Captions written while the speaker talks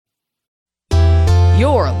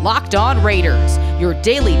You're Locked On Raiders, your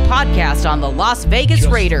daily podcast on the Las Vegas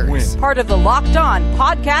Raiders. Win. Part of the Locked On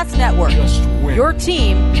Podcast Network. Your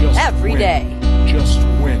team every day. Just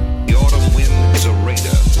win. The autumn wind is a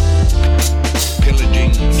raider,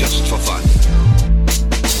 pillaging just for fun.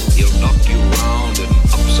 He'll knock you round and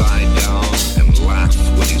upside down and laugh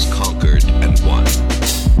when he's conquered and won.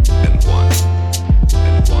 And won.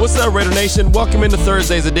 What's up, Raider Nation? Welcome into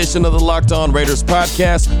Thursday's edition of the Locked On Raiders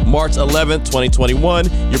podcast, March 11th,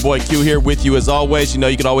 2021. Your boy Q here with you as always. You know,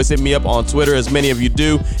 you can always hit me up on Twitter, as many of you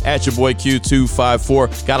do, at your boy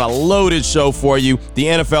Q254. Got a loaded show for you. The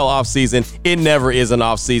NFL offseason, it never is an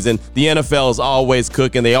offseason. The NFL is always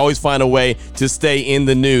cooking. They always find a way to stay in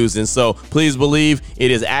the news. And so please believe it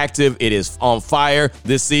is active. It is on fire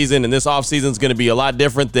this season. And this offseason is going to be a lot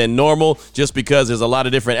different than normal just because there's a lot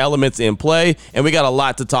of different elements in play. And we got a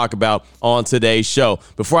lot to talk about on today's show.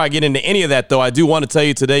 Before I get into any of that, though, I do want to tell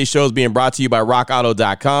you today's show is being brought to you by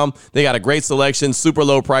rockauto.com. They got a great selection, super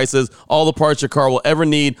low prices, all the parts your car will ever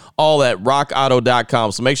need, all at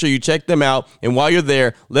rockauto.com. So make sure you check them out. And while you're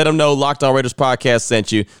there, let them know Locked On Raiders podcast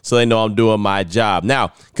sent you so they know I'm doing my job.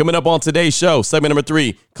 Now, coming up on today's show, segment number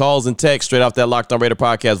 3, calls and texts straight off that Locked On Raider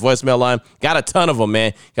podcast voicemail line. Got a ton of them,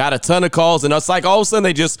 man. Got a ton of calls. And it's like all of a sudden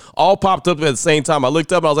they just all popped up at the same time. I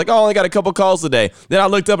looked up and I was like, oh, I only got a couple calls today. Then I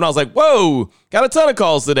looked up and I was like, whoa, got a ton of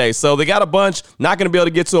calls today. So they got a bunch. Not going to be able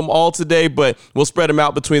to get to them all today, but we'll spread them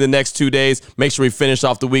out between the next 2 days. Make sure we finish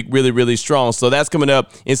off the week really, really strong. So that's coming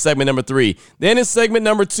up in segment number 3. Then in segment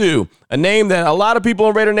number 2, a name that a lot of people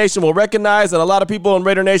in Raider Nation will recognize, and a lot of people in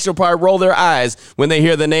Raider Nation will probably roll their eyes when they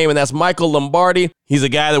hear the name, and that's Michael Lombardi. He's a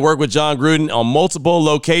guy that worked with Jon Gruden on multiple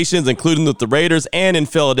locations, including with the Raiders and in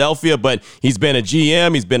Philadelphia, but he's been a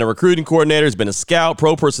GM, he's been a recruiting coordinator, he's been a scout,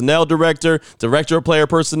 pro personnel director, director of player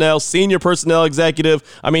personnel, senior personnel executive.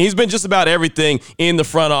 I mean, he's been just about everything in the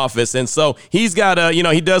front office, and so he's got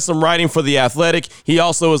he does some writing for The Athletic. He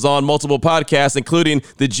also is on multiple podcasts, including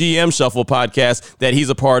the GM Shuffle podcast that he's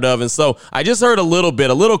a part of, and so I just heard a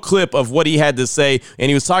little clip of what he had to say, and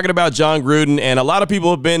he was talking about Jon Gruden, and a lot of people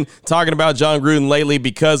have been talking about Jon Gruden lately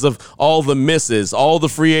because of all the misses, all the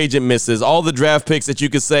free agent misses, all the draft picks that you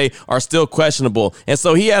could say are still questionable. And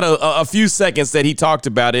so he had a few seconds that he talked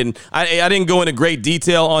about it. And I didn't go into great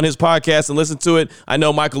detail on his podcast and listen to it. I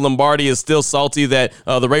know Michael Lombardi is still salty that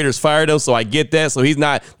the Raiders fired him, so I get that. So he's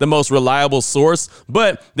not the most reliable source.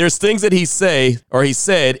 But there's things that he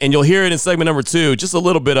said, and you'll hear it in segment number 2, just a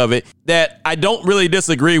little bit of it, that I don't really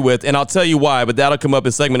disagree with, and I'll tell you why, but that'll come up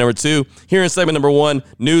in segment number 2. Here in segment number 1,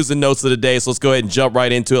 news and notes of the day. So let's go ahead and jump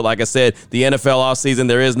right into it. Like I said, the NFL offseason,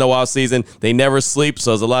 there is no offseason. They never sleep,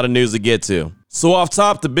 so there's a lot of news to get to. So off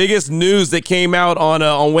top, the biggest news that came out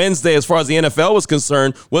on Wednesday as far as the NFL was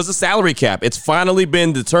concerned was the salary cap. It's finally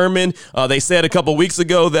been determined. They said a couple weeks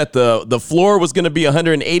ago that the floor was going to be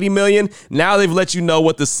 $180 million. Now they've let you know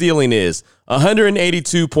what the ceiling is.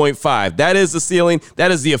 $182.5. That is the ceiling.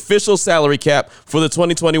 That is the official salary cap for the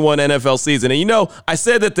 2021 NFL season. And you know, I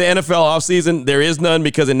said that the NFL offseason, there is none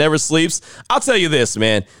because it never sleeps. I'll tell you this,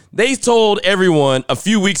 man. They told everyone a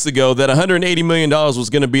few weeks ago that $180 million was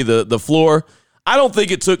going to be the floor. I don't think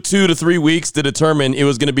it took 2 to 3 weeks to determine it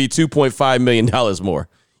was going to be $2.5 million more.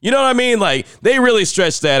 You know what I mean? Like, they really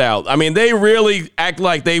stretched that out. I mean, they really act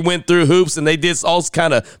like they went through hoops and they did all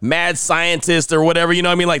kind of mad scientist or whatever. You know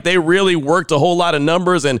what I mean? Like, they really worked a whole lot of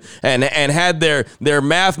numbers and had their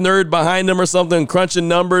math nerd behind them or something, crunching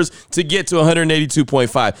numbers to get to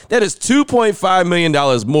 182.5. That is $2.5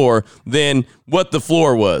 million more than what the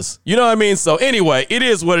floor was. You know what I mean? So anyway, it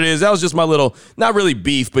is what it is. That was just my little, not really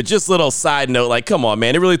beef, but just little side note. Like, come on,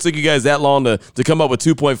 man. It really took you guys that long to come up with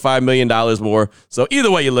 $2.5 million more. So either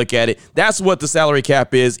way you look at it, that's what the salary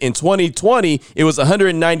cap is. In 2020, it was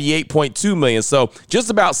 $198.2 million. So just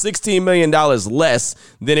about $16 million less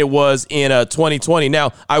than it was in 2020.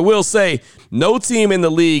 Now, I will say, no team in the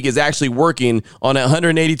league is actually working on a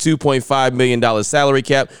 $182.5 million salary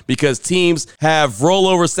cap because teams have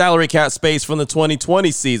rollover salary cap space from the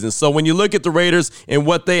 2020 season. So when you look at the Raiders and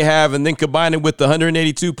what they have and then combine it with the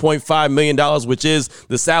 $182.5 million, which is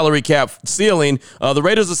the salary cap ceiling, the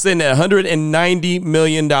Raiders are sitting at $190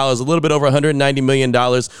 million, a little bit over $190 million,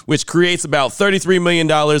 which creates about $33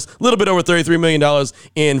 million, a little bit over $33 million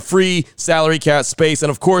in free salary cap space. And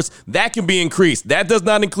of course, that can be increased. That does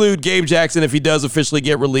not include Gabe Jackson if he does officially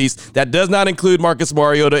get released. That does not include Marcus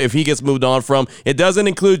Mariota if he gets moved on from. It doesn't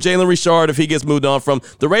include Jalen Richard if he gets moved on from.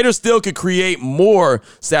 The Raiders still could create more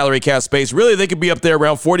salary cap space. Really, they could be up there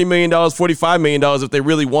around $40 million, $45 million if they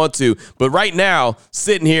really want to. But right now,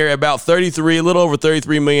 sitting here at about a little over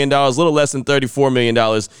 $33 million, a little less than $34 million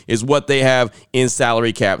is what they have in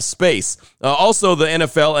salary cap space. Also, the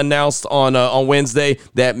NFL announced on Wednesday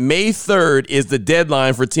that May 3rd is the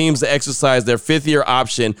deadline for teams to exercise their fifth-year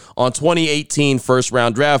option on 2018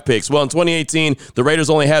 first-round draft picks. Well, in 2018, the Raiders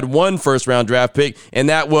only had one first-round draft pick, and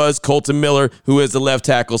that was Colton Miller, who is the left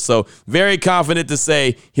tackle. So very confident to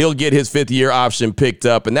say he'll get his fifth-year option picked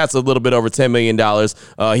up, and that's a little bit over $10 million.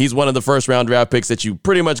 He's one of the first-round draft picks that you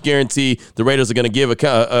pretty much guarantee the Raiders are going to give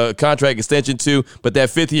a contract extension to, but that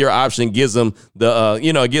fifth-year option gives them a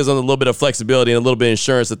little bit of flexibility and a little bit of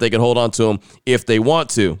insurance that they can hold on to him if they want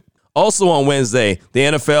to. Also on Wednesday, the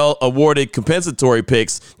NFL awarded compensatory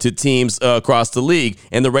picks to teams across the league,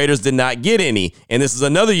 and the Raiders did not get any. And this is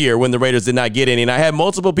another year when the Raiders did not get any. And I had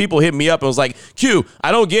multiple people hit me up and was like, Q,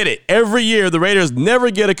 I don't get it. Every year, the Raiders never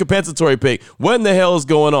get a compensatory pick. What in the hell is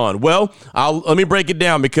going on? Well, let me break it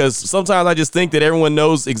down, because sometimes I just think that everyone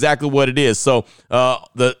knows exactly what it is. So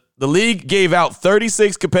the league gave out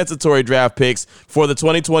 36 compensatory draft picks for the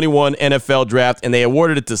 2021 NFL draft, and they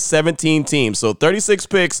awarded it to 17 teams. So 36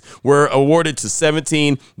 picks were awarded to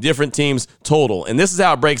 17 different teams total. And this is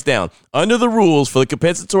how it breaks down. Under the rules for the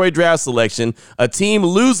compensatory draft selection, a team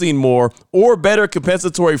losing more or better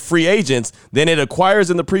compensatory free agents than it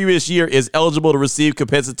acquires in the previous year is eligible to receive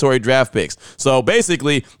compensatory draft picks. So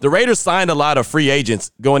basically, the Raiders signed a lot of free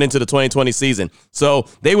agents going into the 2020 season. So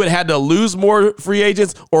they would have to lose more free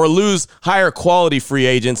agents or lose higher quality free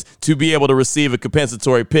agents to be able to receive a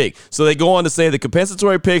compensatory pick. So they go on to say the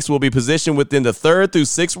compensatory picks will be positioned within the 3rd through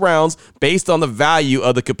 6th rounds based on the value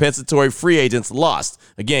of the compensatory free agents lost.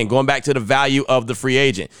 Again, going back to the value of the free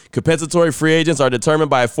agent. Compensatory free agents are determined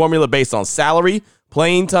by a formula based on salary,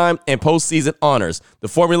 playing time, and postseason honors. The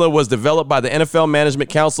formula was developed by the NFL Management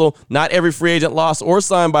Council. Not every free agent lost or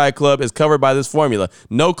signed by a club is covered by this formula.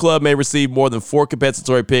 No club may receive more than 4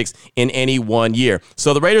 compensatory picks in any one year.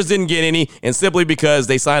 So the Raiders didn't get any, and simply because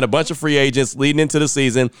they signed a bunch of free agents leading into the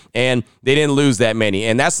season, and they didn't lose that many.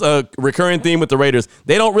 And that's a recurring theme with the Raiders.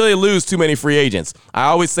 They don't really lose too many free agents. I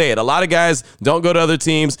always say it. A lot of guys don't go to other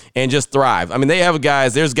teams and just thrive. I mean,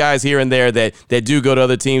 there's guys here and there that do go to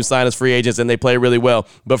other teams, sign as free agents, and they play really well.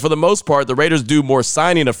 But for the most part, the Raiders do more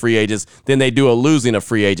signing of free agents than they do a losing of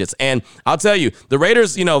free agents. And I'll tell you, the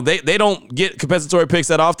Raiders, they don't get compensatory picks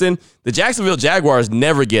that often. The Jacksonville Jaguars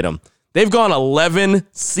never get them. They've gone 11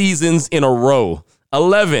 seasons in a row.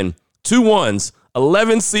 11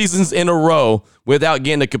 seasons in a row without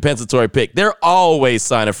getting a compensatory pick. They're always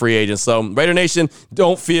signing free agents. So Raider Nation,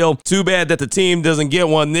 don't feel too bad that the team doesn't get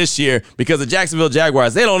one this year, because the Jacksonville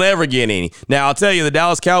Jaguars, they don't ever get any. Now, I'll tell you, the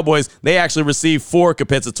Dallas Cowboys, they actually received 4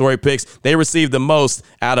 compensatory picks. They received the most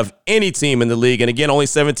out of any team in the league. And again, only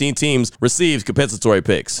 17 teams received compensatory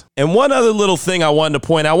picks. And one other little thing I wanted to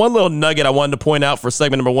point out, one little nugget I wanted to point out for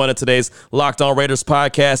segment number 1 of today's Locked On Raiders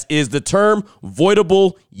podcast is the term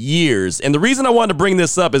voidable years. And the reason I wanted to bring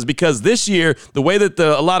this up is because this year, the way that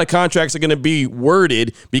a lot of contracts are going to be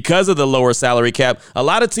worded because of the lower salary cap, a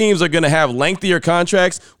lot of teams are going to have lengthier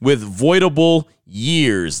contracts with voidable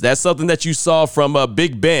years. That's something that you saw from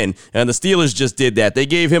Big Ben, and the Steelers just did that. They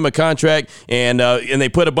gave him a contract, and they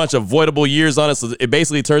put a bunch of voidable years on it, so it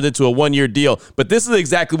basically turned into a 1-year deal. But this is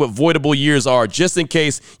exactly what voidable years are, just in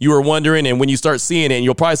case you were wondering. And when you start seeing it, and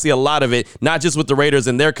you'll probably see a lot of it, not just with the Raiders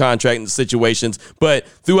and their contract situations, but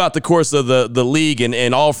throughout the course of the league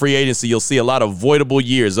and all free agency, you'll see a lot of voidable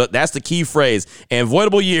years. That's the key phrase. And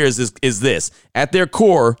voidable years is this. At their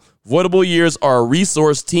core, voidable years are a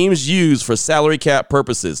resource teams use for salary cap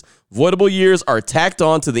purposes. Voidable years are tacked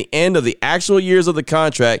on to the end of the actual years of the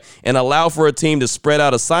contract and allow for a team to spread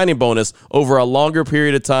out a signing bonus over a longer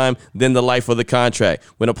period of time than the life of the contract.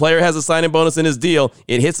 When a player has a signing bonus in his deal,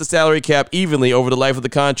 it hits the salary cap evenly over the life of the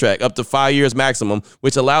contract, up to 5 years maximum,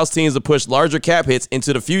 which allows teams to push larger cap hits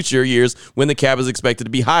into the future years when the cap is expected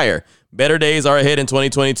to be higher. Better days are ahead in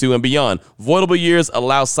 2022 and beyond. Voidable years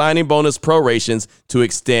allow signing bonus prorations to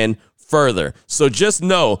extend further. So just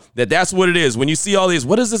know that that's what it is. When you see all these,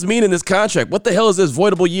 what does this mean in this contract? What the hell is this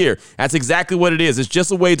voidable year? That's exactly what it is. It's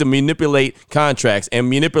just a way to manipulate contracts and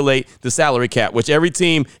manipulate the salary cap, which every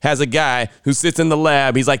team has a guy who sits in the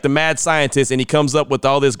lab. He's like the mad scientist, and he comes up with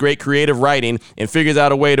all this great creative writing and figures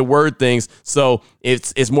out a way to word things so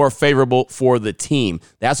it's more favorable for the team.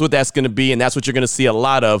 That's what that's going to be, and that's what you're going to see a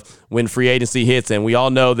lot of when free agency hits. And we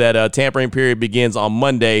all know that tampering period begins on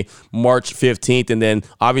Monday, March 15th, and then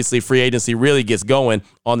obviously free agency really gets going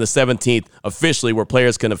on the 17th officially, where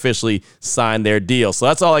players can officially sign their deal. So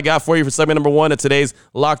that's all I got for you for segment number 1 of today's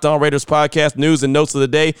Locked On Raiders podcast, news and notes of the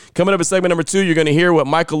day. Coming up in segment number 2, you're going to hear what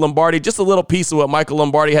Michael Lombardi, just a little piece of what Michael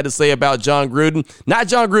Lombardi had to say about Jon Gruden. Not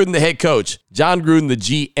Jon Gruden, the head coach, Jon Gruden, the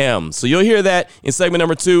GM. So you'll hear that in segment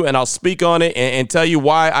number 2, and I'll speak on it and tell you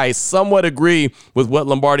why I somewhat agree with what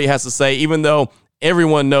Lombardi has to say, even though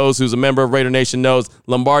everyone knows who's a member of Raider Nation knows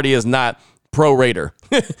Lombardi is not pro-Raider.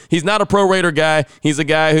 He's not a pro-Raider guy. He's a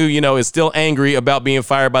guy who, is still angry about being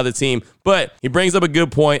fired by the team. But he brings up a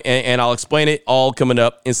good point, and I'll explain it all coming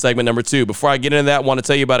up in segment number 2. Before I get into that, I want to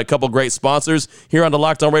tell you about a couple great sponsors here on the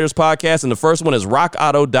Locked On Raiders podcast, and the first one is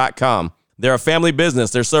rockauto.com. They're a family business.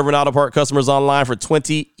 They're serving auto part customers online for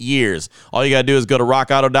 20 years. All you got to do is go to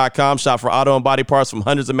rockauto.com, shop for auto and body parts from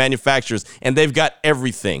hundreds of manufacturers, and they've got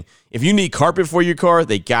everything. If you need carpet for your car,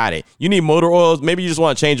 they got it. You need motor oils, maybe you just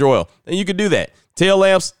want to change your oil, then you can do that. Tail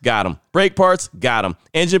lamps, got them. Brake parts, got them.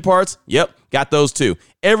 Engine parts, yep, got those too.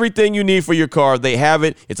 Everything you need for your car, they have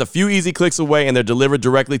it. It's a few easy clicks away, and they're delivered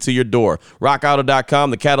directly to your door.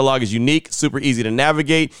 RockAuto.com, the catalog is unique, super easy to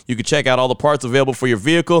navigate. You can check out all the parts available for your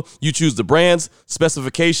vehicle. You choose the brands,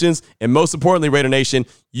 specifications, and most importantly, Raider Nation,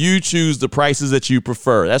 you choose the prices that you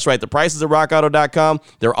prefer. That's right, the prices at RockAuto.com,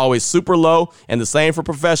 they're always super low, and the same for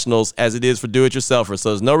professionals as it is for do-it-yourselfers. So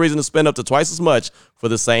there's no reason to spend up to twice as much for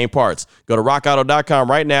the same parts. Go to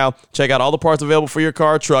RockAuto.com right now. Check out all the parts available for your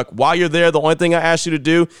car or truck. While you're there, the only thing I ask you to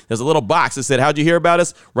do, there's a little box that said, how'd you hear about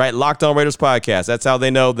us? Right, Locked On Raiders podcast. That's how they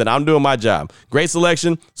know that I'm doing my job. Great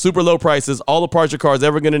selection, super low prices, all the parts your car is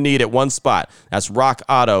ever going to need at one spot. That's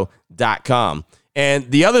rockauto.com.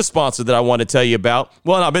 And the other sponsor that I want to tell you about,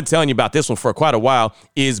 well, and I've been telling you about this one for quite a while,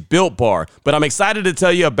 is Built Bar. But I'm excited to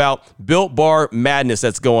tell you about Built Bar madness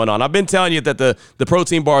that's going on. I've been telling you that the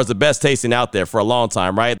protein bar is the best tasting out there for a long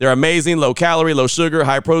time, right? They're amazing, low calorie, low sugar,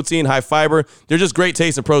 high protein, high fiber. They're just great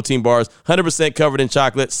tasting protein bars, 100% covered in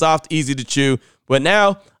chocolate, soft, easy to chew. But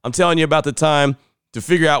now I'm telling you about the time to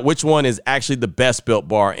figure out which one is actually the best Built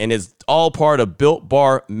Bar, and it's all part of Built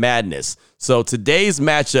Bar madness. So today's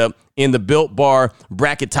matchup in the Built Bar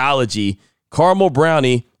bracketology, caramel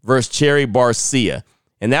brownie versus cherry barcia.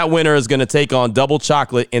 And that winner is going to take on double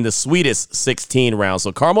chocolate in the sweetest 16 round.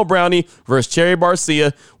 So caramel brownie versus cherry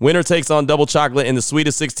barcia. Winner takes on double chocolate in the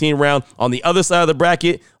sweetest 16 round. On the other side of the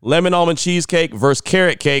bracket, lemon almond cheesecake versus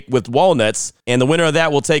carrot cake with walnuts. And the winner of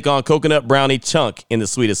that will take on coconut brownie chunk in the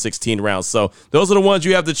sweetest 16 rounds. So those are the ones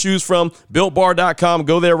you have to choose from. BuiltBar.com.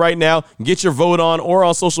 Go there right now. Get your vote on, or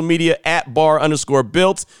on social media at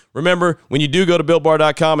 @bar_built. Remember, when you do go to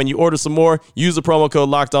BuiltBar.com and you order some more, use the promo code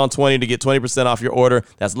LOCKEDON20 to get 20% off your order.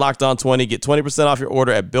 That's LOCKEDON20. Get 20% off your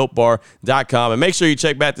order at BuiltBar.com. And make sure you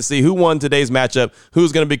check back to see who won today's matchup,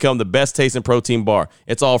 who's going to become the best tasting protein bar.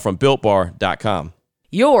 It's all from BuiltBar.com.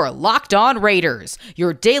 You're Locked On Raiders,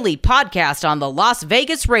 your daily podcast on the Las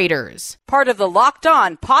Vegas Raiders. Part of the Locked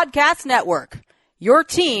On Podcast Network, your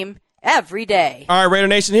team every day. All right, Raider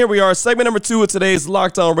Nation, here we are. Segment number 2 of today's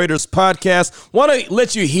Locked On Raiders podcast. Want to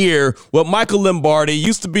let you hear what Michael Lombardi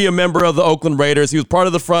used to be a member of the Oakland Raiders. He was part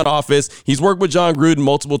of the front office. He's worked with Jon Gruden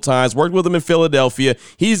multiple times, worked with him in Philadelphia.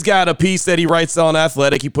 He's got a piece that he writes on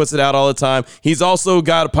Athletic. He puts it out all the time. He's also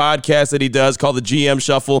got a podcast that he does called the GM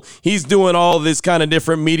Shuffle. He's doing all this kind of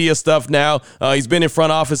different media stuff now. He's been in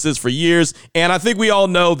front offices for years, and I think we all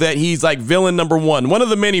know that he's like villain number one of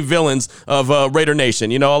the many villains of Raider Nation.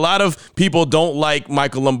 You know, a lot of people don't like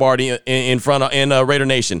Michael Lombardi in Raider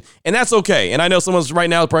Nation, and that's okay. And I know someone's right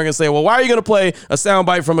now probably going to say, well, why are you going to play a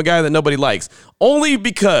soundbite from a guy that nobody likes? Only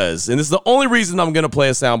because, and this is the only reason I'm going to play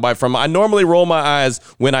a soundbite from him. I normally roll my eyes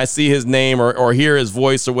when I see his name or hear his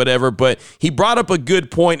voice or whatever, but he brought up a good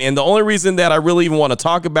point, and the only reason that I really even want to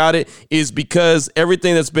talk about it is because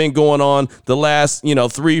everything that's been going on the last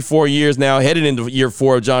 3-4 years now, headed into year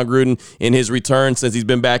 4 of Jon Gruden in his return since he's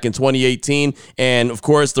been back in 2018, and of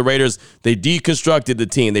course the Raiders, they deconstructed the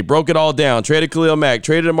team. They broke it all down, traded Khalil Mack,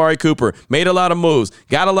 traded Amari Cooper, made a lot of moves,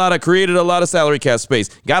 created a lot of salary cap space,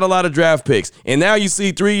 got a lot of draft picks. And now you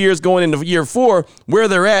see 3 years going into year 4 where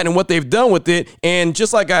they're at and what they've done with it. And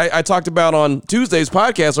just like I talked about on Tuesday's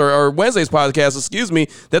podcast or Wednesday's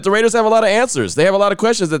podcast, that the Raiders have a lot of answers. They have a lot of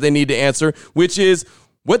questions that they need to answer, which is,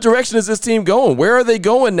 what direction is this team going? Where are they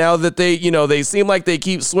going now that they seem like they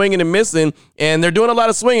keep swinging and missing, and they're doing a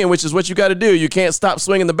lot of swinging, which is what you got to do. You can't stop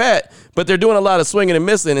swinging the bat, but they're doing a lot of swinging and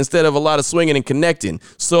missing instead of a lot of swinging and connecting.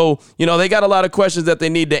 So, they got a lot of questions that they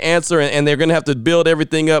need to answer, and they're going to have to build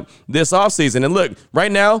everything up this offseason. And look,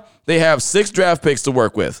 right now, they have 6 draft picks to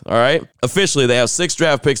work with, all right? Officially, they have 6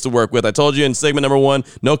 draft picks to work with. I told you in segment number 1,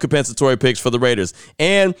 no compensatory picks for the Raiders.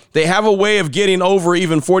 And they have a way of getting over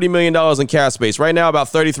even $40 million in cap space. Right now, about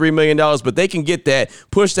 $33 million, but they can get that,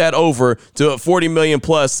 push that over to a $40 million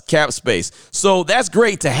plus cap space. So that's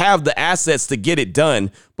great to have the assets to get it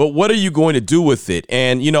done. But what are you going to do with it?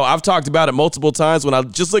 And, you know, I've talked about it multiple times when I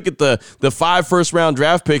just look at the 5 first-round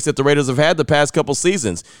draft picks that the Raiders have had the past couple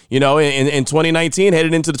seasons. You know, in 2019,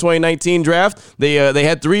 headed into the 2019 draft, they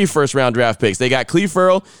had 3 first-round draft picks. They got Cleve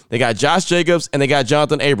Farrell, they got Josh Jacobs, and they got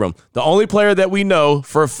Jonathan Abram. The only player that we know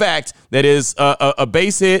for a fact that is a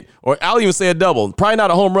base hit, or I'll even say a double, probably not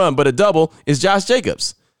a home run, but a double, is Josh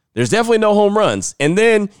Jacobs. There's definitely no home runs. And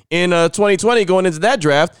then in 2020, going into that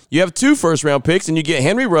draft, you have 2 first-round picks, and you get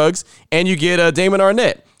Henry Ruggs and you get Damon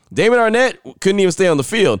Arnett. Damon Arnett couldn't even stay on the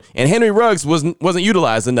field, and Henry Ruggs wasn't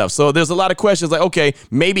utilized enough. So there's a lot of questions like, okay,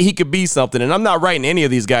 maybe he could be something, and I'm not writing any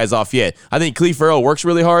of these guys off yet. I think Cleve Farrell works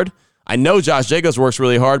really hard. I know Josh Jacobs works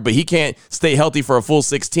really hard, but he can't stay healthy for a full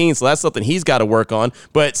 16, so that's something he's got to work on.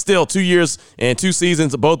 But still, 2 years and 2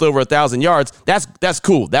 seasons, both over 1,000 yards, that's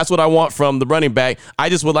cool. That's what I want from the running back. I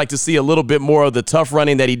just would like to see a little bit more of the tough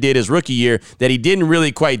running that he did his rookie year that he didn't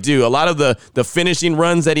really quite do. A lot of the finishing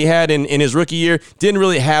runs that he had in his rookie year didn't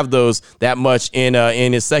really have those that much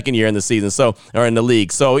in his second year in the season, or in the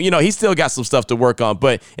league. So, you know, he's still got some stuff to work on,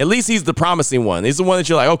 but at least he's the promising one. He's the one that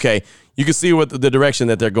you're like, okay, you can see what the direction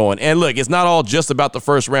that they're going. And look, it's not all just about the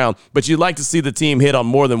first round, but you'd like to see the team hit on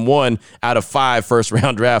more than 1 out of 5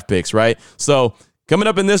 first-round draft picks, right? So coming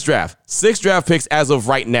up in this draft, 6 draft picks as of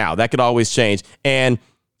right now. That could always change. And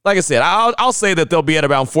like I said, I'll say that they'll be at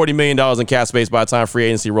about $40 million in cap space by the time free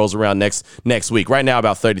agency rolls around next week. Right now,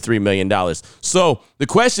 about $33 million. So the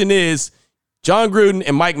question is, Jon Gruden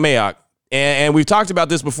and Mike Mayock, and we've talked about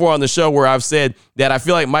this before on the show where I've said that I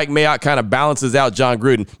feel like Mike Mayock kind of balances out Jon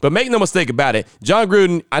Gruden. But make no mistake about it, Jon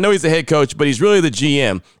Gruden, I know he's the head coach, but he's really the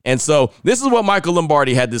GM. And so this is what Michael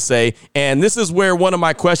Lombardi had to say, and this is where one of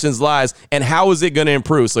my questions lies, and how is it going to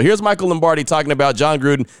improve? So here's Michael Lombardi talking about Jon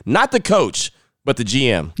Gruden, not the coach, but the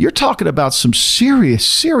GM. You're talking about some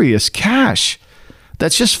serious cash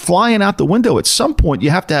that's just flying out the window. At some point, you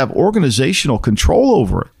have to have organizational control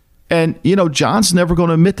over it. And, you know, John's never going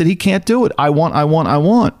to admit that he can't do it. I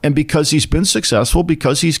want. And because he's been successful,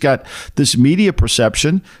 because he's got this media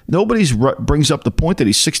perception, nobody brings up the point that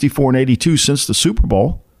he's 64-82 since the Super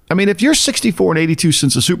Bowl. I mean, if you're 64-82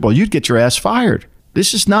 since the Super Bowl, you'd get your ass fired.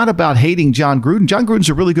 This is not about hating Jon Gruden. Jon Gruden's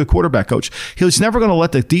a really good quarterback coach. He's never going to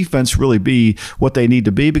let the defense really be what they need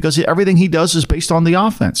to be because everything he does is based on the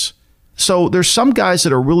offense. So there's some guys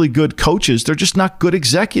that are really good coaches. They're just not good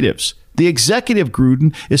executives. The executive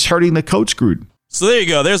Gruden is hurting the coach Gruden. So there you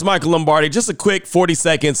go. There's Michael Lombardi. Just a quick 40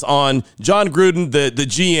 seconds on Jon Gruden, the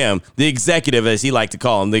GM, the executive, as he liked to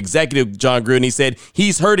call him, the executive Jon Gruden. He said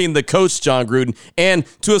he's hurting the coach Jon Gruden. And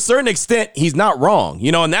to a certain extent, he's not wrong.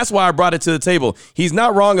 You know, and that's why I brought it to the table. He's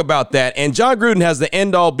not wrong about that. And Jon Gruden has the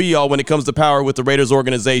end-all, be-all when it comes to power with the Raiders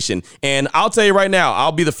organization. And I'll tell you right now,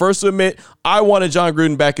 I'll be the first to admit I wanted Jon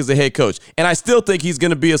Gruden back as a head coach. And I still think he's going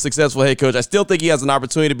to be a successful head coach. I still think he has an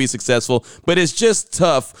opportunity to be successful. But it's just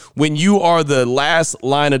tough when you are the last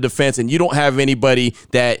line of defense and you don't have anybody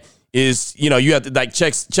that is, you know, you have to like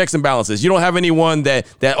checks and balances. You don't have anyone that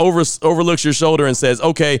overlooks your shoulder and says,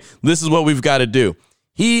 okay, this is what we've got to do.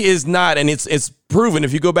 He is not, and it's proven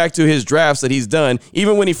if you go back to his drafts that he's done,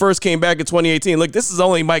 even when he first came back in 2018. Look, this is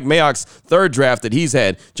only Mike Mayock's 3rd draft that he's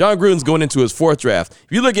had. Jon Gruden's going into his 4th draft.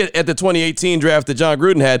 If you look at the 2018 draft that Jon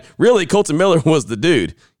Gruden had, really Colton Miller was the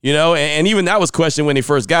dude. You know, and even that was questioned when he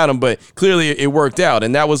first got him, but clearly it worked out,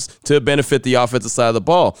 and that was to benefit the offensive side of the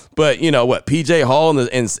ball. But, you know what, P.J. Hall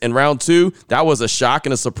in round 2, that was a shock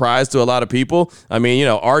and a surprise to a lot of people. I mean, you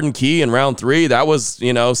know, Arden Key in round 3, that was,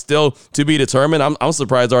 you know, still to be determined. I'm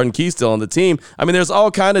surprised Arden Key's still on the team. I mean, there's all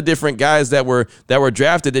kind of different guys that were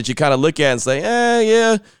drafted that you kind of look at and say,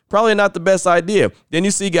 yeah, probably not the best idea. Then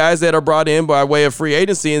you see guys that are brought in by way of free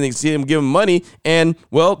agency and you see them give them money and,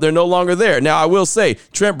 well, they're no longer there. Now, I will say,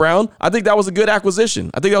 Trent Brown, I think that was a good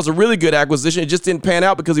acquisition. I think that was a really good acquisition. It just didn't pan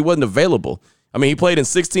out because he wasn't available. I mean, he played in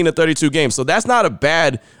 16 of 32 games, so that's not a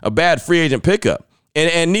bad free agent pickup.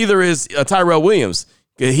 And neither is Tyrell Williams.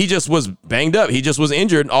 He just was banged up. He just was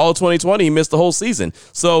injured all of 2020. He missed the whole season.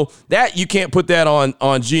 So that you can't put that on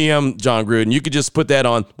GM Jon Gruden. You could just put that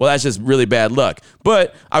on, well, that's just really bad luck.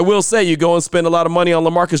 But I will say you go and spend a lot of money on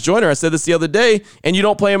LaMarcus Joyner. I said this the other day, and you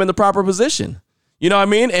don't play him in the proper position. You know what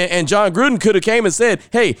I mean? And Jon Gruden could have came and said,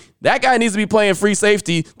 hey, that guy needs to be playing free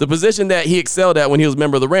safety, the position that he excelled at when he was a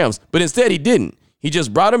member of the Rams. But instead he didn't. He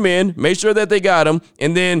just brought him in, made sure that they got him,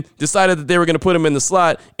 and then decided that they were going to put him in the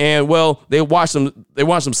slot. And well, they watched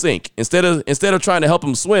him sink. Instead of trying to help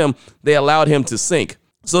him swim, they allowed him to sink.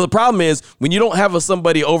 So the problem is when you don't have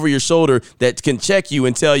somebody over your shoulder that can check you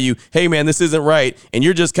and tell you, hey, man, this isn't right, and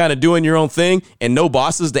you're just kind of doing your own thing and no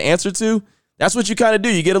bosses to answer to, that's what you kind of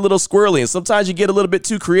do. You get a little squirrely, and sometimes you get a little bit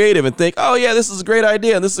too creative and think, oh, yeah, this is a great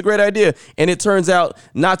idea, and this is a great idea, and it turns out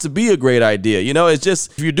not to be a great idea. You know, it's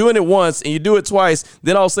just if you're doing it once and you do it twice,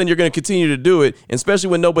 then all of a sudden you're going to continue to do it, and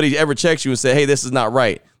especially when nobody ever checks you and say, hey, this is not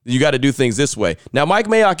right. You got to do things this way. Now, Mike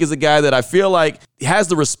Mayock is a guy that I feel like has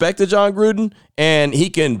the respect of Jon Gruden, and he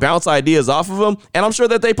can bounce ideas off of him. And I'm sure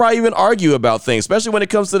that they probably even argue about things, especially when it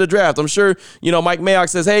comes to the draft. I'm sure, Mike Mayock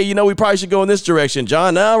says, hey, we probably should go in this direction.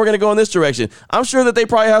 Jon, no, we're going to go in this direction. I'm sure that they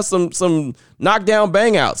probably have some knockdown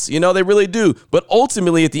bang-outs. They really do. But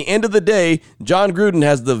ultimately, at the end of the day, Jon Gruden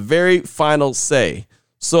has the very final say.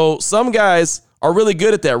 So some guys are really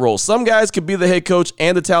good at that role. Some guys could be the head coach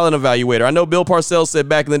and the talent evaluator. I know Bill Parcells said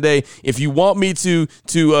back in the day, if you want me to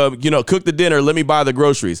cook the dinner, let me buy the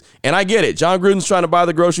groceries. And I get it. Jon Gruden's trying to buy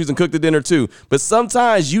the groceries and cook the dinner too. But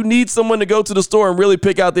sometimes you need someone to go to the store and really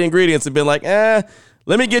pick out the ingredients and be like, let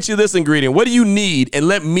me get you this ingredient. What do you need? And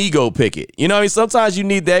let me go pick it. Sometimes you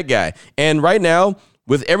need that guy. And right now,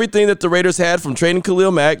 with everything that the Raiders had from trading Khalil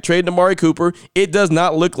Mack, trading Amari Cooper, it does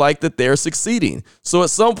not look like that they're succeeding. So at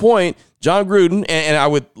some point, Jon Gruden, and I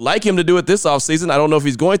would like him to do it this offseason, I don't know if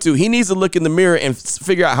he's going to, he needs to look in the mirror and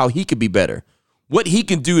figure out how he could be better, what he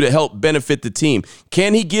can do to help benefit the team.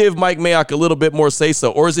 Can he give Mike Mayock a little bit more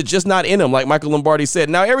say-so, or is it just not in him, like Michael Lombardi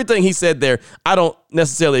said? Now, everything he said there, I don't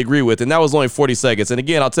necessarily agree with, and that was only 40 seconds. And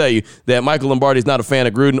again, I'll tell you that Michael Lombardi is not a fan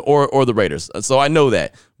of Gruden or the Raiders, so I know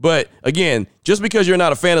that. But again, just because you're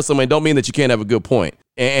not a fan of somebody don't mean that you can't have a good point.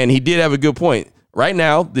 And he did have a good point. Right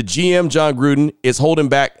now, the GM, Jon Gruden, is holding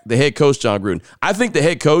back the head coach, Jon Gruden. I think the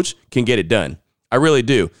head coach can get it done. I really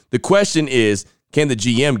do. The question is, can the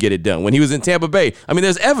GM get it done? When he was in Tampa Bay, I mean,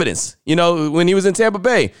 there's evidence, when he was in Tampa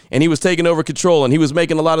Bay and he was taking over control and he was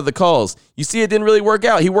making a lot of the calls. You see, it didn't really work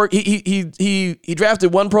out. He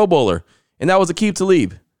drafted one Pro Bowler, and that was Aqib Talib.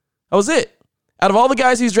 That was it. Out of all the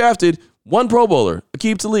guys he's drafted, one Pro Bowler,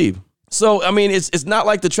 Aqib Talib. So, I mean, it's not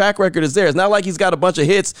like the track record is there. It's not like he's got a bunch of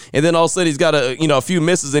hits and then all of a sudden he's got a few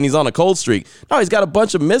misses and he's on a cold streak. No, he's got a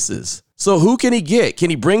bunch of misses. So who can he get?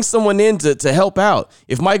 Can he bring someone in to help out?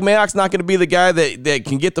 If Mike Mayock's not going to be the guy that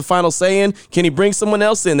can get the final say in, can he bring someone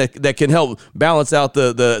else in that can help balance out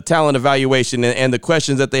the talent evaluation and the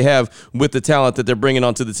questions that they have with the talent that they're bringing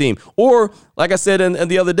onto the team? Or, like I said in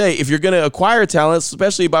the other day, if you're going to acquire talent,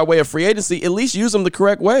 especially by way of free agency, at least use them the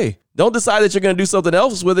correct way. Don't decide that you're going to do something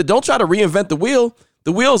else with it. Don't try to reinvent the wheel.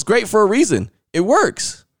 The wheel is great for a reason. It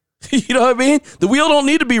works. You know what I mean? The wheel don't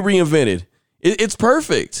need to be reinvented. It's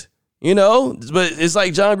perfect. But it's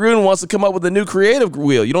like Jon Gruden wants to come up with a new creative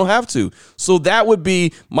wheel. You don't have to. So that would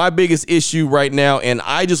be my biggest issue right now. And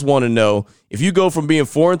I just want to know, if you go from being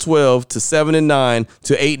 4-12 to 7-9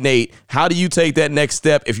 to 8-8, how do you take that next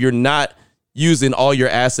step if you're not using all your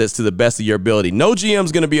assets to the best of your ability? No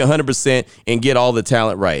GM's going to be 100% and get all the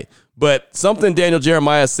talent right. But something Daniel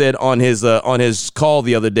Jeremiah said on his call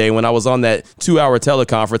the other day when I was on that 2-hour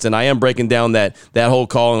teleconference, and I am breaking down that whole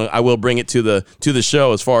call, and I will bring it to the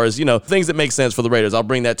show as far as, things that make sense for the Raiders. I'll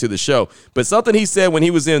bring that to the show. But something he said when he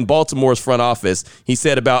was in Baltimore's front office, he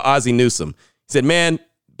said about Ozzie Newsome. He said, man,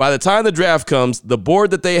 by the time the draft comes, the board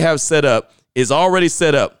that they have set up is already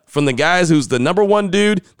set up, from the guys who's the number one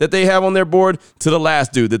dude that they have on their board to the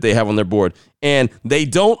last dude that they have on their board. And they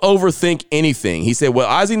don't overthink anything. He said what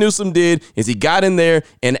Ozzie Newsome did is he got in there,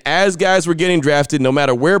 and as guys were getting drafted, no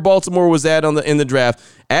matter where Baltimore was at in the draft,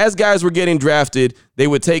 as guys were getting drafted, they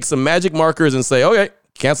would take some magic markers and say, okay,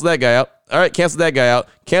 cancel that guy out. All right, cancel that guy out.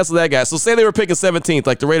 Cancel that guy. So say they were picking 17th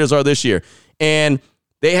like the Raiders are this year, and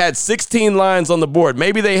they had 16 lines on the board.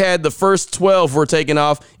 Maybe they had the first 12 were taken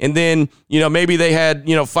off, and then, maybe they had,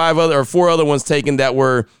 4 other ones taken that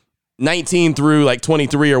were 19 through like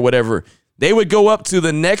 23 or whatever. They would go up to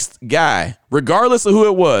the next guy, regardless of who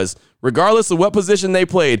it was, regardless of what position they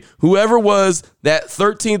played, whoever was that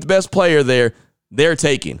 13th best player there, they're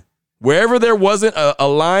taking. Wherever there wasn't a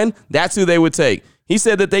line, that's who they would take. He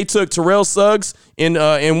said that they took Terrell Suggs in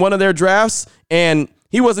one of their drafts, and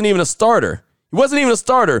he wasn't even a starter. He wasn't even a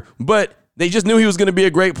starter, but they just knew he was going to be a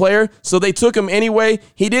great player, so they took him anyway.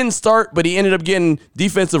 He didn't start, but he ended up getting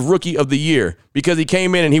Defensive Rookie of the Year because he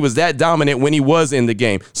came in and he was that dominant when he was in the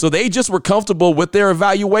game. So they just were comfortable with their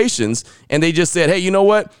evaluations, and they just said, hey, you know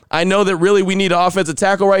what? I know that really we need an offensive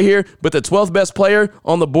tackle right here, but the 12th best player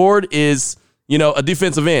on the board is, a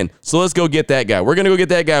defensive end. So let's go get that guy. We're going to go get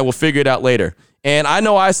that guy. We'll figure it out later. And I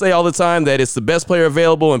know I say all the time that it's the best player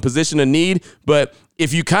available in position of need, but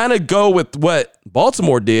if you kind of go with what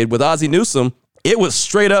Baltimore did with Ozzie Newsome, it was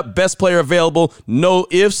straight up best player available, no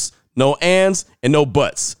ifs, no ands, and no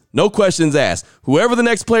buts. No questions asked. Whoever the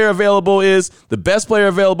next player available is, the best player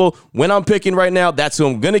available, when I'm picking right now, that's who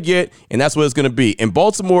I'm going to get, and that's what it's going to be. And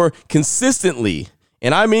Baltimore consistently,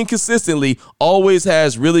 and I mean consistently, always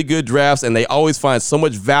has really good drafts, and they always find so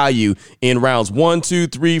much value in rounds 1, 2,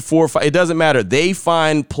 3, 4, 5. It doesn't matter. They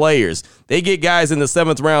find players. They get guys in the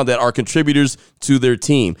 7th round that are contributors to their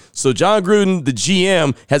team. So Jon Gruden, the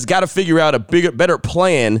GM, has got to figure out a better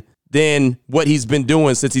plan than what he's been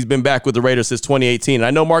doing since he's been back with the Raiders since 2018. And I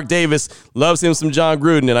know Mark Davis loves him some Jon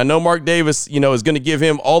Gruden, and I know Mark Davis, is going to give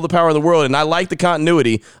him all the power in the world, and I like the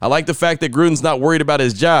continuity. I like the fact that Gruden's not worried about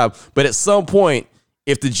his job, but at some point,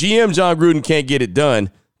 if the GM Jon Gruden can't get it done,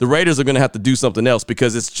 the Raiders are going to have to do something else,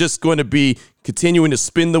 because it's just going to be continuing to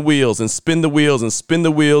spin the wheels and spin the wheels and spin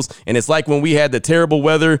the wheels. And it's like when we had the terrible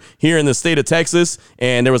weather here in the state of Texas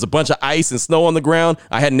and there was a bunch of ice and snow on the ground.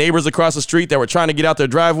 I had neighbors across the street that were trying to get out their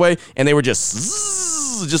driveway, and they were just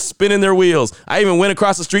spinning their wheels. I even went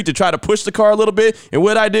across the street to try to push the car a little bit, and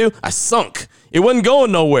what did I do? I sunk. It wasn't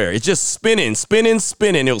going nowhere. It's just spinning.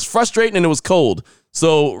 It was frustrating and it was cold.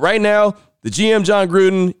 So right now, the GM Jon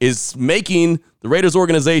Gruden is making the Raiders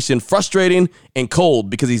organization frustrating and cold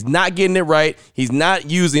because he's not getting it right. He's not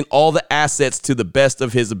using all the assets to the best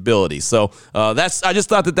of his ability. So I just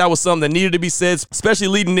thought that was something that needed to be said, especially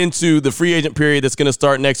leading into the free agent period that's going to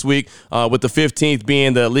start next week, with the 15th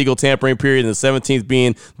being the legal tampering period and the 17th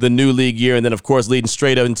being the new league year. And then, of course, leading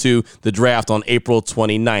straight up into the draft on April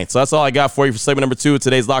 29th. So that's all I got for you for segment number 2 of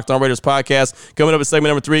today's Locked On Raiders podcast. Coming up at segment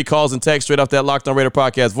number 3, calls and texts straight off that Locked On Raider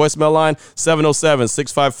podcast voicemail line,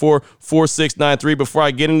 707-654-4693. Before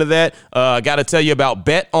I get into that, I got to tell you about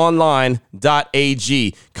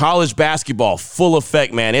betonline.ag. College basketball, full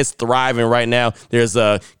effect, man. It's thriving right now. There's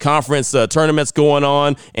conference tournaments going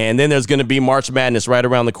on, and then there's going to be March Madness right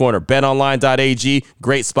around the corner. Betonline.ag,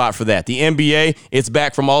 great spot for that. The NBA, it's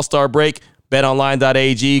back from All-Star break.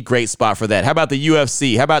 BetOnline.ag, great spot for that. How about the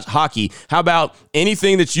UFC? How about hockey? How about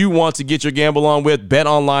anything that you want to get your gamble on with?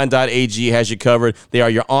 BetOnline.ag has you covered. They are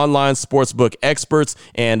your online sportsbook experts,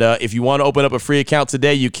 and if you want to open up a free account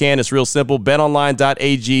today, you can. It's real simple.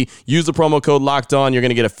 BetOnline.ag. Use the promo code LOCKEDON. You're going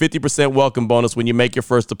to get a 50% welcome bonus when you make your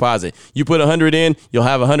first deposit. You put 100 in, you'll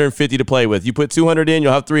have 150 to play with. You put 200 in,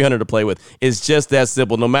 you'll have 300 to play with. It's just that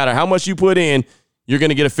simple. No matter how much you put in, you're going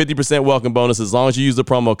to get a 50% welcome bonus as long as you use the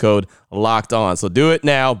promo code Locked On. So do it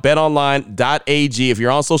now. BetOnline.ag. If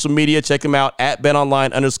you're on social media, check them out at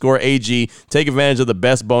BetOnline_AG. Take advantage of the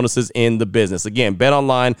best bonuses in the business. Again,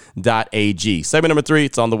 BetOnline.ag. Segment number 3,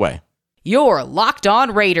 it's on the way. Your Locked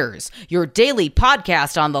On Raiders, your daily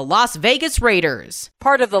podcast on the Las Vegas Raiders.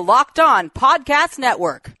 Part of the Locked On Podcast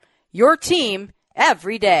Network. Your team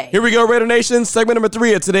every day. Here we go, Raider Nation. Segment number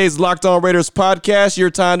 3 of today's Locked On Raiders podcast. Your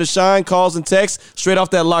time to shine. Calls and texts straight off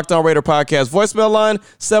that Locked On Raider podcast voicemail line,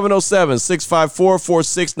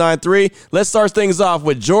 707-654-4693. Let's start things off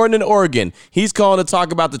with Jordan in Oregon. He's calling to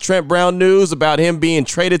talk about the Trent Brown news, about him being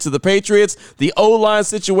traded to the Patriots, the O-line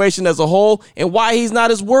situation as a whole, and why he's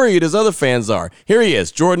not as worried as other fans are. Here he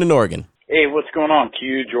is, Jordan in Oregon. Hey, what's going on,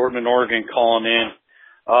 Q? Jordan in Oregon calling in.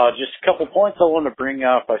 Just a couple points I want to bring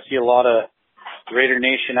up. I see a lot of Raider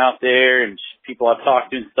Nation out there and people I've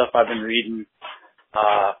talked to and stuff I've been reading,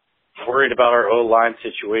 worried about our O-line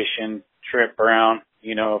situation. Trent Brown,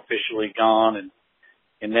 officially gone,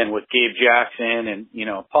 and then with Gabe Jackson and,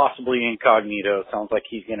 possibly Incognito, sounds like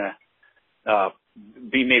he's going to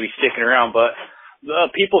be maybe sticking around, but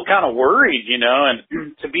people kind of worried, and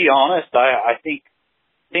to be honest, I think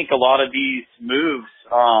a lot of these moves,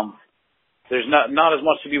 there's not as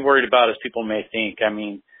much to be worried about as people may think. I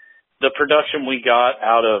mean, the production we got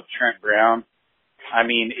out of Trent Brown,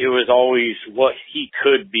 it was always what he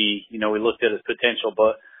could be. We looked at his potential,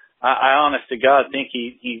 but I honest to God think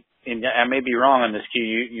he and I may be wrong on this, Q.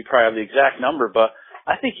 You probably have the exact number, but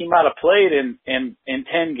I think he might have played in 10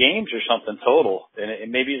 games or something total,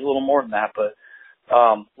 and maybe it's a little more than that. But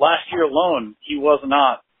last year alone, he was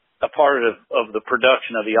not a part of the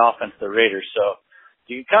production of the offense of the Raiders. So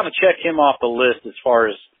you kind of check him off the list as far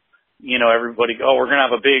as, everybody, we're going to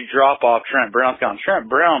have a big drop-off. Trent Brown's gone. Trent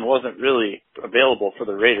Brown wasn't really available for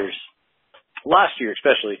the Raiders last year,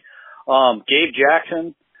 especially. Gabe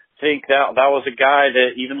Jackson, I think that was a guy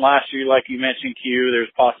that even last year, like you mentioned, Q, there's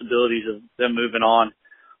possibilities of them moving on.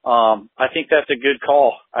 I think that's a good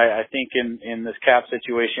call, I think, in this cap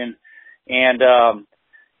situation. And,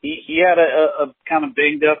 he had a kind of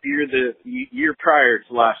banged up year the year prior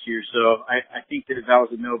to last year, so I think that was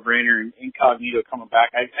a no-brainer. And Incognito coming back,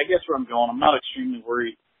 I guess where I'm going, I'm not extremely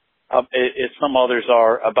worried, as some others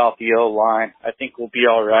are, about the O-line. I think we'll be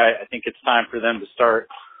all right. I think it's time for them to start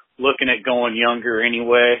looking at going younger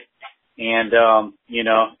anyway, and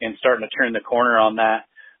and starting to turn the corner on that.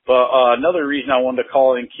 But another reason I wanted to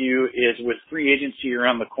call in, Q, is with free agency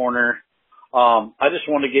around the corner. I just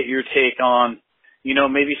want to get your take on,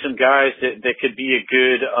 maybe some guys that could be a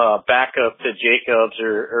good backup to Jacobs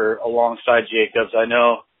or alongside Jacobs. I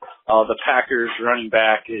know the Packers running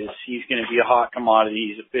back he's going to be a hot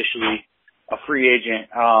commodity. He's officially a free agent.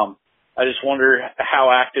 I just wonder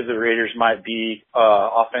how active the Raiders might be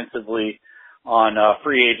offensively on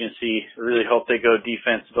free agency. I really hope they go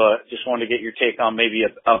defense, but just wanted to get your take on maybe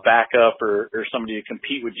a backup or somebody to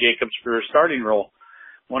compete with Jacobs for a starting role.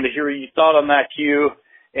 Wanted to hear what you thought on that, Q.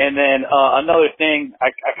 And then another thing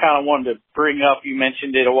I kind of wanted to bring up, you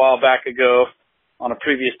mentioned it a while back ago on a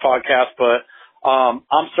previous podcast, but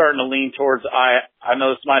I'm starting to lean towards, I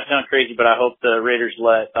know this might sound crazy, but I hope the Raiders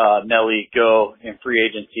let Nelly go in free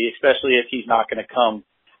agency, especially if he's not going to come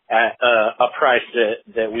at a price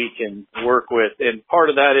that we can work with. And part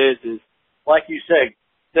of that is like you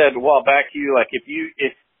said a while back, Hugh, like if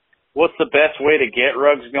what's the best way to get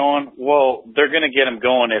Ruggs going? Well, they're going to get him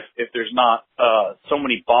going if there's not so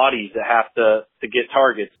many bodies that have to get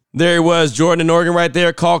targets. There he was, Jordan in Oregon right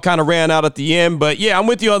there. Call kind of ran out at the end. But, yeah, I'm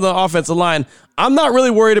with you on the offensive line. I'm not really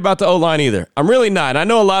worried about the O-line either. I'm really not. I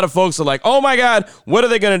know a lot of folks are like, oh, my God, what are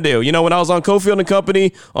they going to do? When I was on Cofield and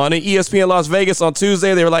Company on ESPN Las Vegas on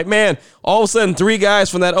Tuesday, they were like, man, all of a sudden 3 guys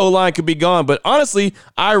from that O-line could be gone. But honestly,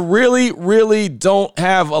 I really, really don't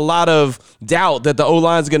have a lot of doubt that the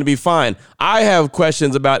O-line is going to be fine. I have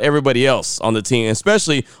questions about everybody else on the team,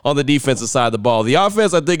 especially on the defensive side of the ball. The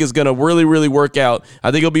offense, I think, is going to really, really work out.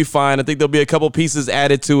 I think it'll be fine. I think there'll be a couple pieces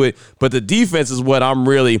added to it. But the defense is what I'm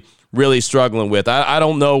really struggling with. I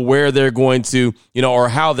don't know where they're going to, or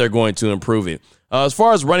how they're going to improve it. As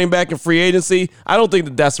far as running back and free agency, I don't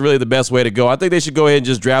think that's really the best way to go. I think they should go ahead and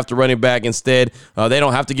just draft a running back instead. They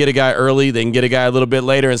don't have to get a guy early. They can get a guy a little bit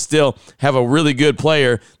later and still have a really good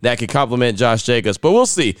player that could complement Josh Jacobs. But we'll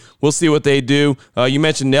see. We'll see what they do. You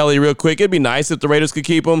mentioned Nelly real quick. It'd be nice if the Raiders could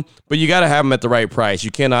keep him, but you got to have him at the right price.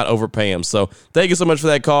 You cannot overpay him. So thank you so much for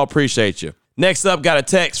that call. Appreciate you. Next up, got a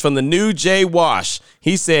text from the new Jay Wash.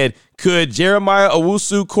 He said, could Jeremiah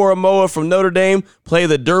Owusu-Koramoah from Notre Dame play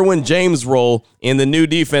the Derwin James role in the new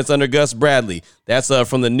defense under Gus Bradley? That's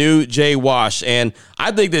from the new Jay Wash. And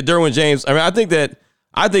I think that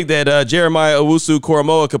I think that Jeremiah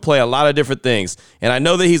Owusu-Koramoah could play a lot of different things. And I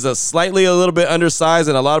know that he's a little bit undersized,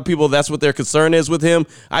 and a lot of people, that's what their concern is with him.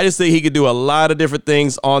 I just think he could do a lot of different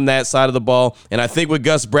things on that side of the ball. And I think with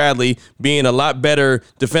Gus Bradley being a lot better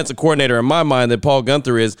defensive coordinator in my mind than Paul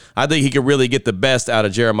Guenther is, I think he could really get the best out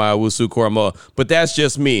of Jeremiah Owusu-Koramoah. But that's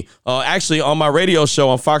just me. Actually, on my radio show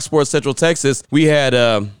on Fox Sports Central Texas, we had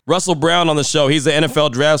Russell Brown on the show. He's the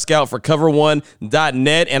NFL draft scout for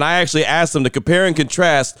CoverOne.net. And I actually asked him to compare and contrast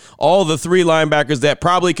all the 3 linebackers that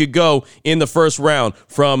probably could go in the first round,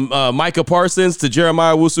 from Micah Parsons to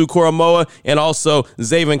Jeremiah Owusu-Koramoah and also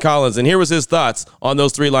Zaven Collins. And here was his thoughts on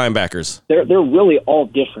those 3 linebackers. They're really all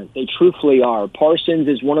different. They truthfully are. Parsons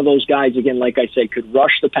is one of those guys, again, like I said, could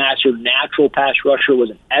rush the passer, natural pass rusher, was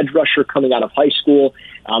an edge rusher coming out of high school.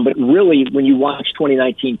 But really, when you watch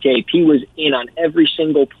 2019 tape, he was in on every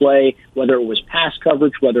single play, whether it was pass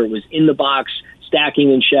coverage, whether it was in the box,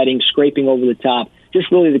 stacking and shedding, scraping over the top. Just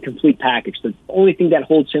really the complete package. The only thing that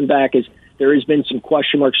holds him back is there has been some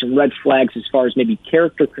question marks and red flags as far as maybe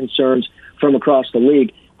character concerns from across the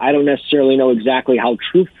league. I don't necessarily know exactly how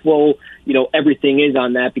truthful, everything is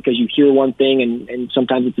on that, because you hear one thing and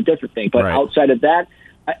sometimes it's a different thing. But outside of that,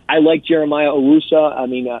 I like Jeremiah Owusu. I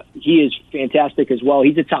mean, he is fantastic as well.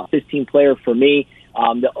 He's a top 15 player for me.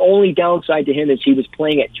 The only downside to him is he was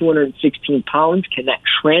playing at 216 pounds. Can that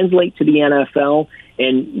translate to the NFL?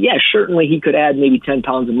 And, yeah, certainly he could add maybe 10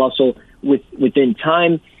 pounds of muscle within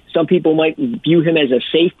time. Some people might view him as a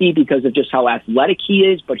safety because of just how athletic he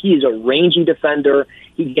is, but he is a rangy defender.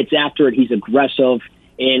 He gets after it. He's aggressive,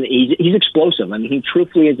 and he's explosive. I mean, he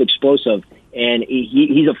truthfully is explosive, and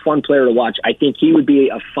he's a fun player to watch. I think he would be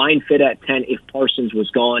a fine fit at 10 if Parsons was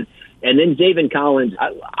gone. And then Zaven Collins,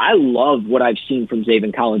 I love what I've seen from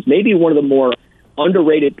Zaven Collins. Maybe one of the more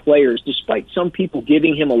underrated players, despite some people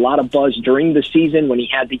giving him a lot of buzz during the season when he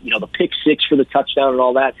had the pick 6 for the touchdown and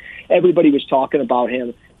all that. Everybody was talking about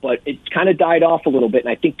him, but it kind of died off a little bit.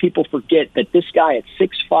 And I think people forget that this guy at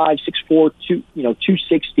 6'5", 6'4",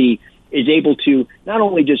 260 is able to not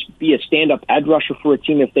only just be a stand-up edge rusher for a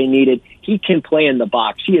team if they need it, he can play in the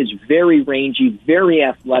box. He is very rangy, very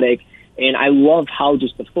athletic, and I love how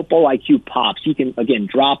just the football IQ pops. He can, again,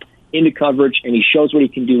 drop into coverage, and he shows what he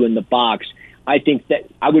can do in the box. I think that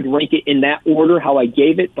I would rank it in that order, how I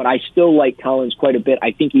gave it, but I still like Collins quite a bit.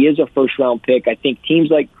 I think he is a first-round pick. I think teams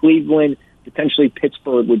like Cleveland, potentially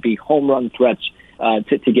Pittsburgh, would be home run threats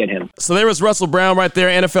to get him. So there was Russell Brown right there,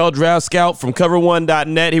 NFL draft scout from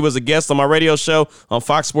cover1.net. He was a guest on my radio show on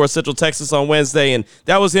Fox Sports Central Texas on Wednesday, and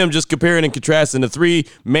that was him just comparing and contrasting the three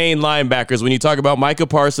main linebackers. When you talk about Micah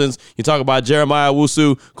Parsons, you talk about Jeremiah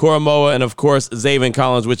Owusu-Koramoah, and of course Zaven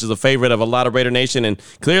Collins, which is a favorite of a lot of Raider Nation. And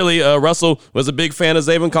clearly Russell was a big fan of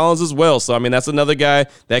Zaven Collins as well. So I mean, that's another guy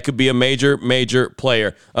that could be a major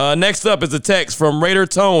player. Next up is a text from Raider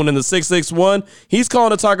Tone in the 661. He's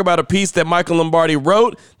calling to talk about a piece that Michael Lombardi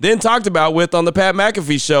wrote, then talked about with on the Pat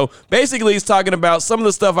McAfee show. Basically, he's talking about some of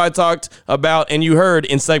the stuff I talked about and you heard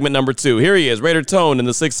in segment number 2. Here he is, Raider Tone in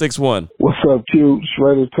the 661. What's up, Q? It's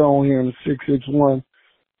Raider Tone here in the 661,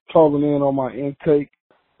 calling in on my intake,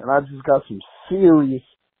 and I just got some serious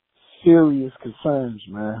concerns,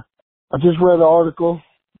 man. I just read an article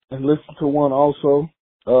and listened to one also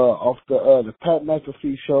off the Pat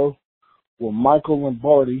McAfee show with Michael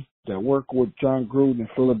Lombardi, that work with Jon Gruden in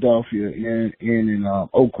Philadelphia and in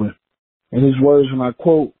Oakland. In his words, and I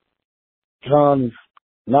quote, "John is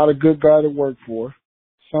not a good guy to work for,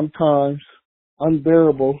 sometimes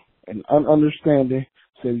unbearable and ununderstanding,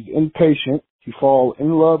 said he's impatient, he falls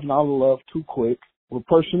in love and out of love too quick with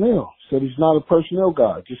personnel, said he's not a personnel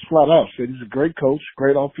guy, just flat out, said he's a great coach,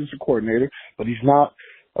 great offensive coordinator, but he's not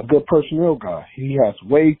a good personnel guy. He has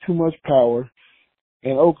way too much power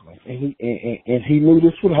in Oakland, and he knew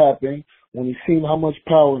this would happen when he seen how much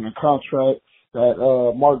power in the contract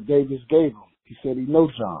that Mark Davis gave him. He said he knows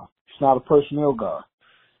John. He's not a personnel guy.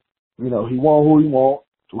 You know, he want who he want,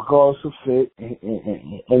 regardless of fit,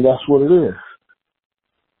 and that's what it is.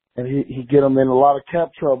 And he get him in a lot of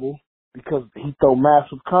cap trouble because he throw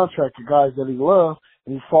massive contract to guys that he loves,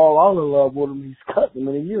 and he fall out of love with him. He's cutting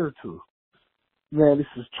them in a year or two. Man, this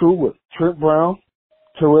is true with Trent Brown,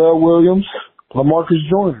 Terrell Williams, LaMarcus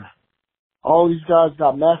Joyner. All these guys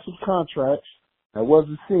got massive contracts that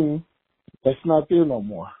wasn't seen. That's not there no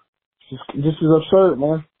more. This is absurd,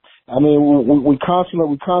 man. I mean, we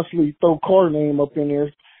constantly throw Carr name up in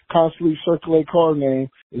there, constantly circulate Carr name.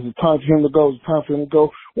 Is it time for him to go? Is it time for him to go?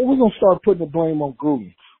 When we going to start putting the blame on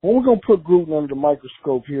Gruden? When we going to put Gruden under the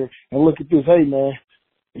microscope here and look at this? Hey, man,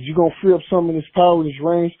 if you're going to free up some of this power in this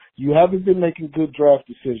range, you haven't been making good draft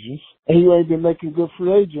decisions, and you ain't been making good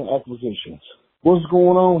free agent acquisitions. What's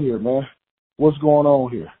going on here, man? What's going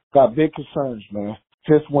on here? Got big concerns, man.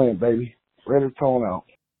 Just win, baby. Raider Tone out.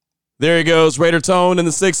 There he goes, Raider Tone in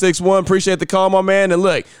the 661. Appreciate the call, my man. And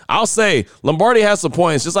look, I'll say Lombardi has some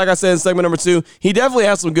points. Just like I said in segment number 2, he definitely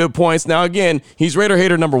has some good points. Now, again, he's Raider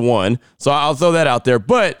hater number 1, so I'll throw that out there.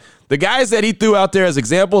 But the guys that he threw out there as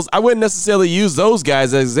examples, I wouldn't necessarily use those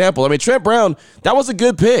guys as example. I mean, Trent Brown, that was a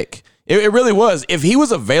good pick. It really was. If he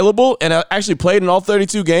was available and actually played in all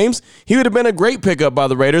 32 games, he would have been a great pickup by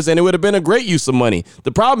the Raiders, and it would have been a great use of money.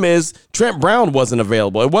 The problem is Trent Brown wasn't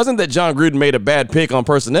available. It wasn't that Jon Gruden made a bad pick on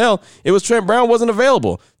personnel. It was Trent Brown wasn't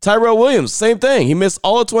available. Tyrell Williams, same thing. He missed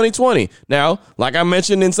all of 2020. Now, like I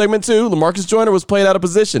mentioned in segment 2, LaMarcus Joyner was played out of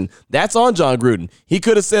position. That's on Jon Gruden. He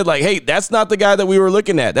could have said, like, hey, that's not the guy that we were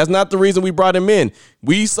looking at. That's not the reason we brought him in.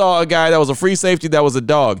 We saw a guy that was a free safety that was a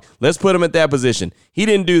dog. Let's put him at that position. He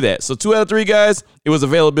didn't do that. So 2 out of 3 guys, it was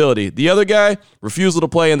availability. The other guy, refusal to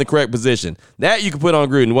play in the correct position. That you can put on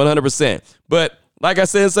Gruden 100%. But like I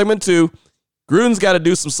said in segment 2, Gruden's got to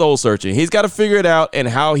do some soul searching. He's got to figure it out and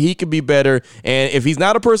how he can be better. And if he's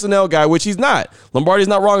not a personnel guy, which he's not, Lombardi's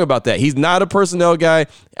not wrong about that. He's not a personnel guy.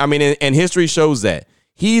 I mean, and history shows that.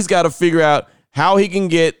 He's got to figure out how he can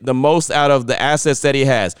get the most out of the assets that he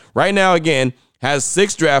has. Right now, again, has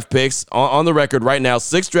 6 draft picks on the record right now,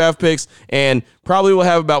 6 draft picks, and probably will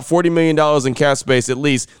have about $40 million in cap space at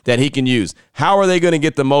least that he can use. How are they going to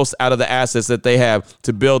get the most out of the assets that they have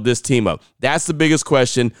to build this team up? That's the biggest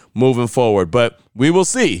question moving forward, but we will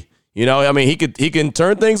see. You know, I mean, he can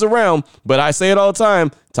turn things around, but I say it all the time,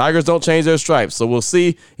 Tigers don't change their stripes, so we'll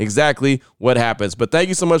see exactly what happens. But thank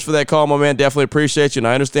you so much for that call, my man. Definitely appreciate you, and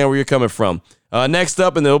I understand where you're coming from. Next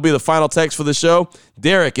up, and it'll be the final text for the show,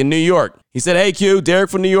 Derek in New York. He said, hey, Q, Derek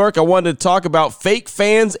from New York. I wanted to talk about fake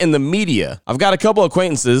fans in the media. I've got a couple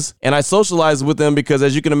acquaintances, and I socialize with them because,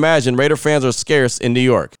 as you can imagine, Raider fans are scarce in New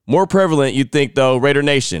York. More prevalent, you'd think, though, Raider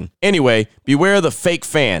Nation. Anyway, beware the fake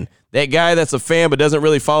fan. That guy that's a fan but doesn't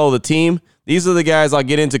really follow the team. These are the guys I'll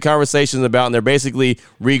get into conversations about, and they're basically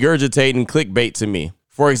regurgitating clickbait to me.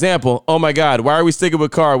 For example, oh my God, why are we sticking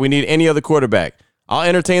with Carr? We need any other quarterback. I'll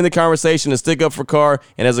entertain the conversation and stick up for Carr.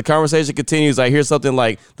 And as the conversation continues, I hear something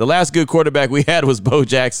like, the last good quarterback we had was Bo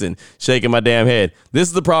Jackson, shaking my damn head. This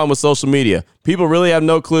is the problem with social media. People really have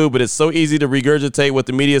no clue, but it's so easy to regurgitate what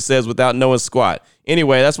the media says without knowing squat.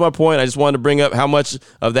 Anyway, that's my point. I just wanted to bring up how much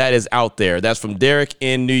of that is out there. That's from Derek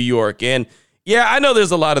in New York. And yeah, I know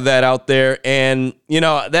there's a lot of that out there. And,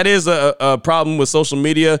 that is a problem with social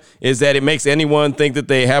media, is that it makes anyone think that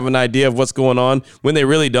they have an idea of what's going on when they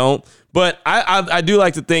really don't. But I do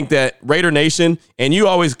like to think that Raider Nation, and you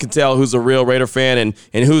always can tell who's a real Raider fan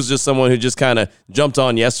and who's just someone who just kind of jumped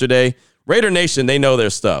on yesterday. Raider Nation, they know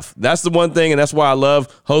their stuff. That's the one thing, and that's why I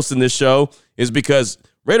love hosting this show, is because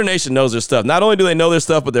Raider Nation knows their stuff. Not only do they know their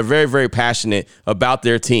stuff, but they're very, very passionate about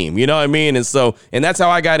their team. You know what I mean? And that's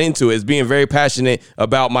how I got into it, is being very passionate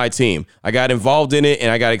about my team. I got involved in it,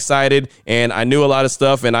 and I got excited, and I knew a lot of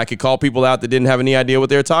stuff, and I could call people out that didn't have any idea what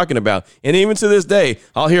they were talking about. And even to this day,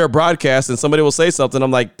 I'll hear a broadcast, and somebody will say something.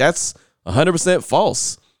 I'm like, that's 100%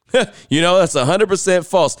 false. That's 100%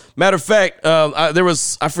 false. Matter of fact,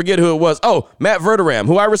 I forget who it was. Oh, Matt Verderam,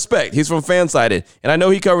 who I respect. He's from Fansided, and I know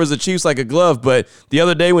he covers the Chiefs like a glove, but the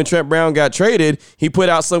other day when Trent Brown got traded, he put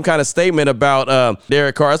out some kind of statement about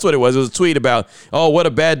Derek Carr. That's what it was. It was a tweet about, oh, what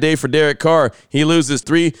a bad day for Derek Carr. He loses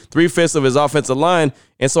three-fifths of his offensive line.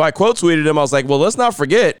 And so I quote tweeted him. I was like, well, let's not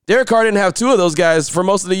forget, Derek Carr didn't have two of those guys for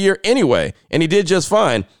most of the year anyway, and he did just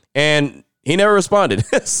fine. And he never responded.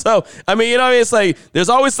 So, it's like there's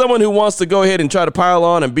always someone who wants to go ahead and try to pile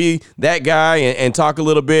on and be that guy and talk a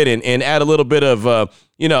little bit and add a little bit of, I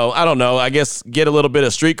don't know, I guess get a little bit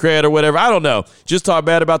of street cred or whatever. I don't know. Just talk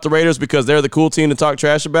bad about the Raiders because they're the cool team to talk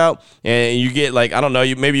trash about. And you get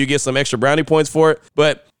maybe you get some extra brownie points for it.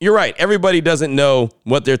 But you're right. Everybody doesn't know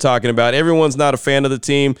what they're talking about. Everyone's not a fan of the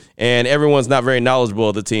team, and everyone's not very knowledgeable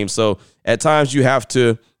of the team. So at times you have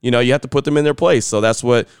to put them in their place. So that's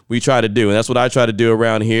what we try to do. And that's what I try to do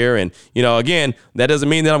around here. And, again, that doesn't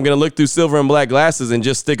mean that I'm going to look through silver and black glasses and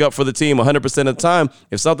just stick up for the team 100% of the time.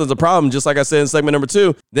 If something's a problem, just like I said in segment number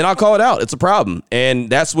 2, then I'll call it out. It's a problem. And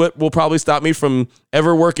that's what will probably stop me from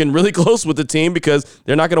ever working really close with the team, because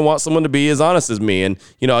they're not going to want someone to be as honest as me. And,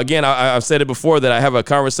 again, I've said it before that I have a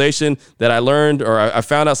conversation that I learned, or I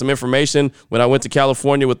found out some information when I went to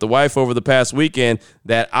California with the wife over the past weekend,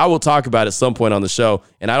 that I will talk about at some point on the show.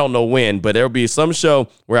 And I don't know when, but there'll be some show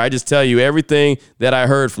where I just tell you everything that I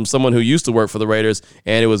heard from someone who used to work for the Raiders.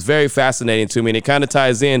 And it was very fascinating to me. And it kind of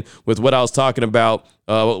ties in with what I was talking about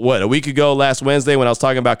a week ago, last Wednesday, when I was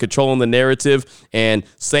talking about controlling the narrative and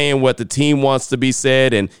saying what the team wants to be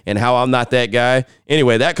said and how I'm not that guy.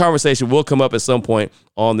 Anyway, that conversation will come up at some point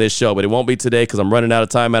on this show, but it won't be today because I'm running out of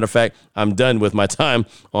time. Matter of fact, I'm done with my time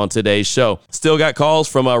on today's show. Still got calls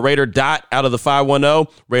from Raider Dot out of the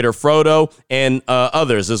 510, Raider Frodo, and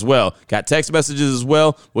others as well. Got text messages as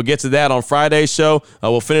well. We'll get to that on Friday's show.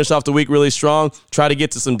 We'll finish off the week really strong. Try to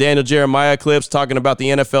get to some Daniel Jeremiah clips talking about the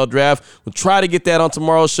NFL draft. We'll try to get that on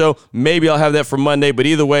tomorrow's show. Maybe I'll have that for Monday, but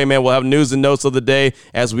either way, man, we'll have news and notes of the day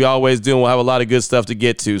as we always do, and we'll have a lot of good stuff to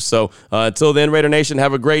get to. So until then, Raider Nation,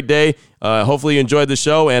 have a great day. Hopefully you enjoyed the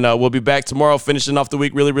show, and we'll be back tomorrow finishing off the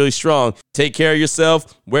week really, really strong. Take care of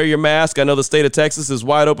yourself. Wear your mask. I know the state of Texas is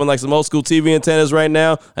wide open like some old school TV antennas right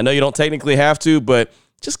now. I know you don't technically have to, but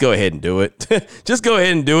just go ahead and do it. Just go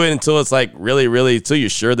ahead and do it until it's like really, really, until you're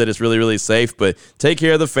sure that it's really, really safe. But take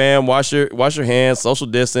care of the fam. Wash your hands, social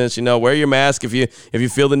distance, wear your mask if you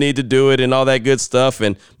feel the need to do it and all that good stuff.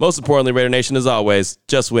 And most importantly, Raider Nation, as always,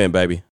 just win, baby.